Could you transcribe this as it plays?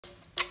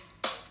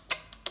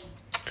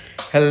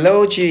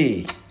Hello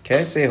जी,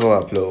 कैसे हो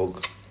आप लोग?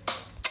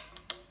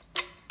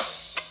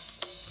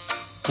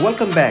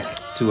 Welcome back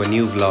to a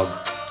new vlog.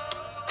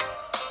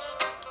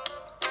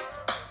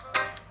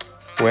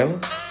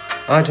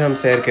 आज हम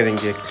सैर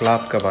करेंगे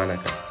क्लब कबाना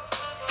का।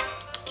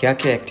 क्या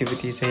क्या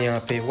एक्टिविटीज़ है यहाँ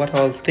पे? What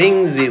all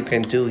things you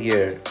can do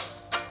here?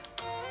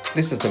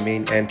 This is the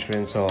main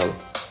entrance hall.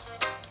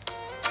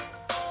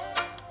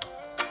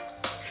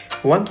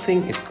 One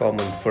thing is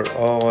common for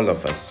all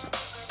of us.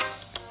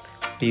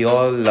 We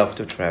all love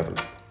to travel.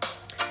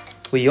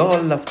 We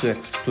all love to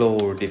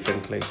explore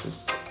different places.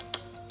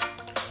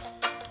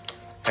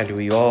 And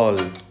we all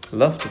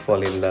love to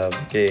fall in love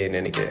again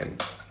and again.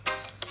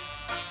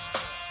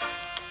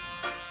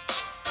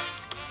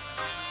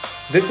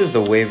 This is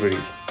the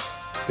wavery,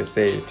 they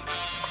say it.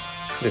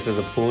 This is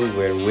a pool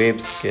where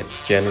waves gets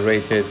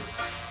generated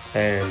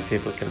and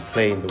people can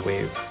play in the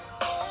wave.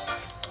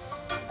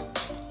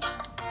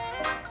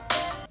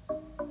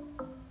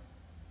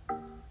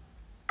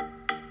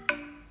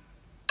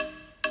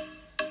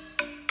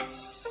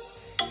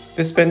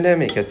 This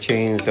pandemic has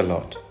changed a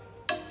lot.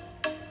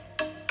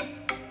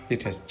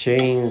 It has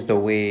changed the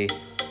way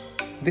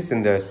this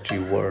industry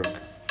works.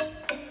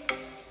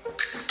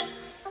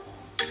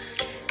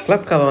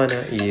 Club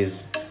Cabana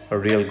is a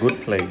real good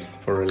place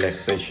for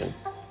relaxation,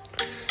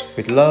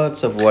 with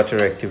lots of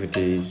water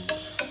activities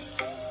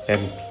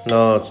and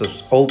lots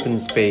of open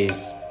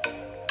space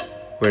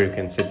where you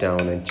can sit down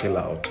and chill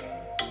out.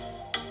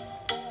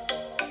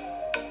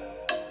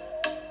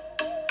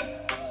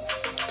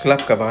 Club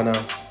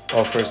Cabana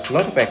offers a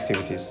lot of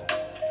activities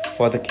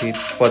for the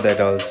kids, for the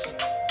adults,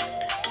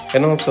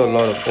 and also a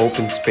lot of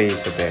open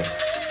space are there.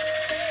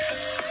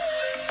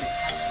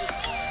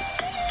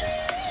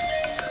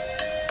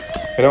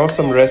 And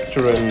awesome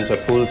restaurants, a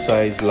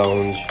pool-sized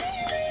lounge,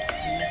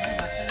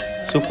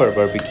 super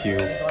barbecue,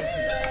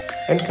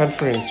 and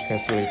conference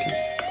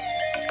facilities.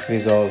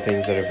 These all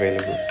things are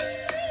available.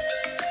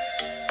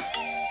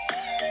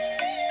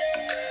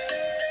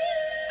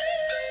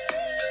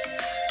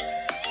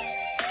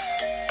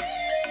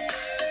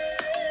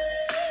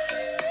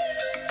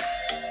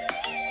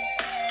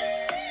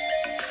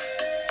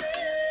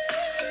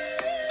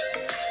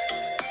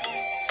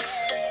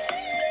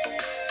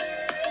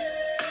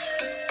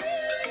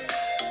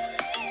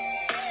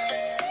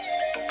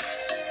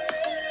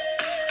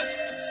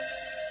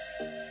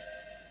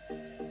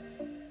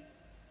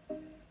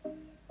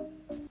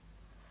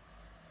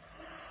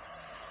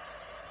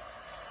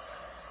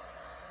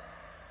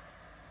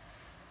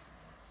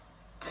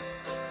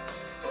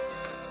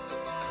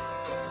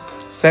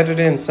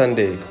 Saturday and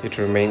Sunday, it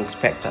remains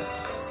packed up.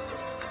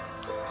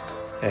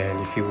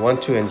 And if you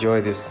want to enjoy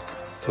this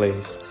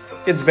place,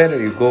 it's better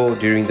you go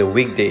during the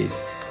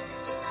weekdays.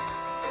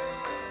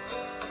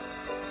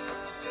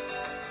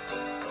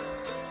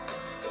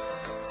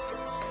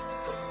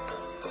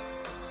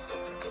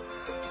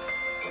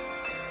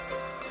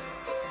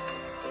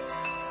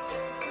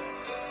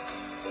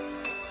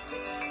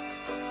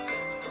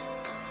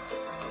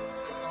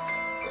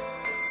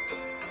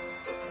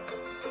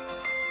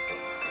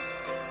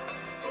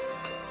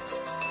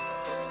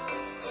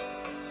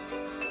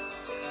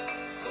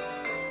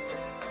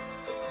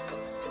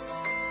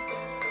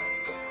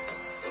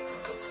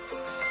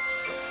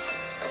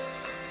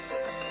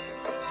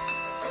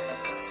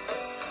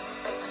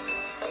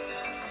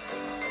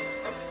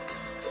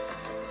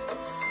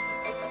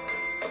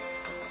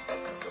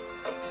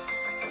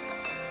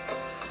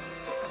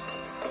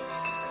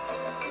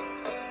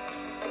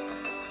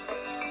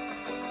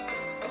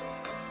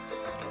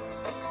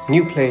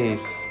 New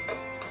place,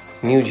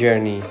 new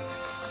journey,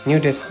 new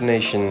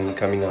destination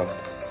coming up.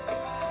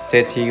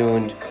 Stay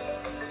tuned,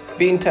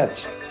 be in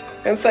touch,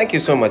 and thank you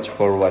so much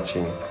for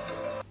watching.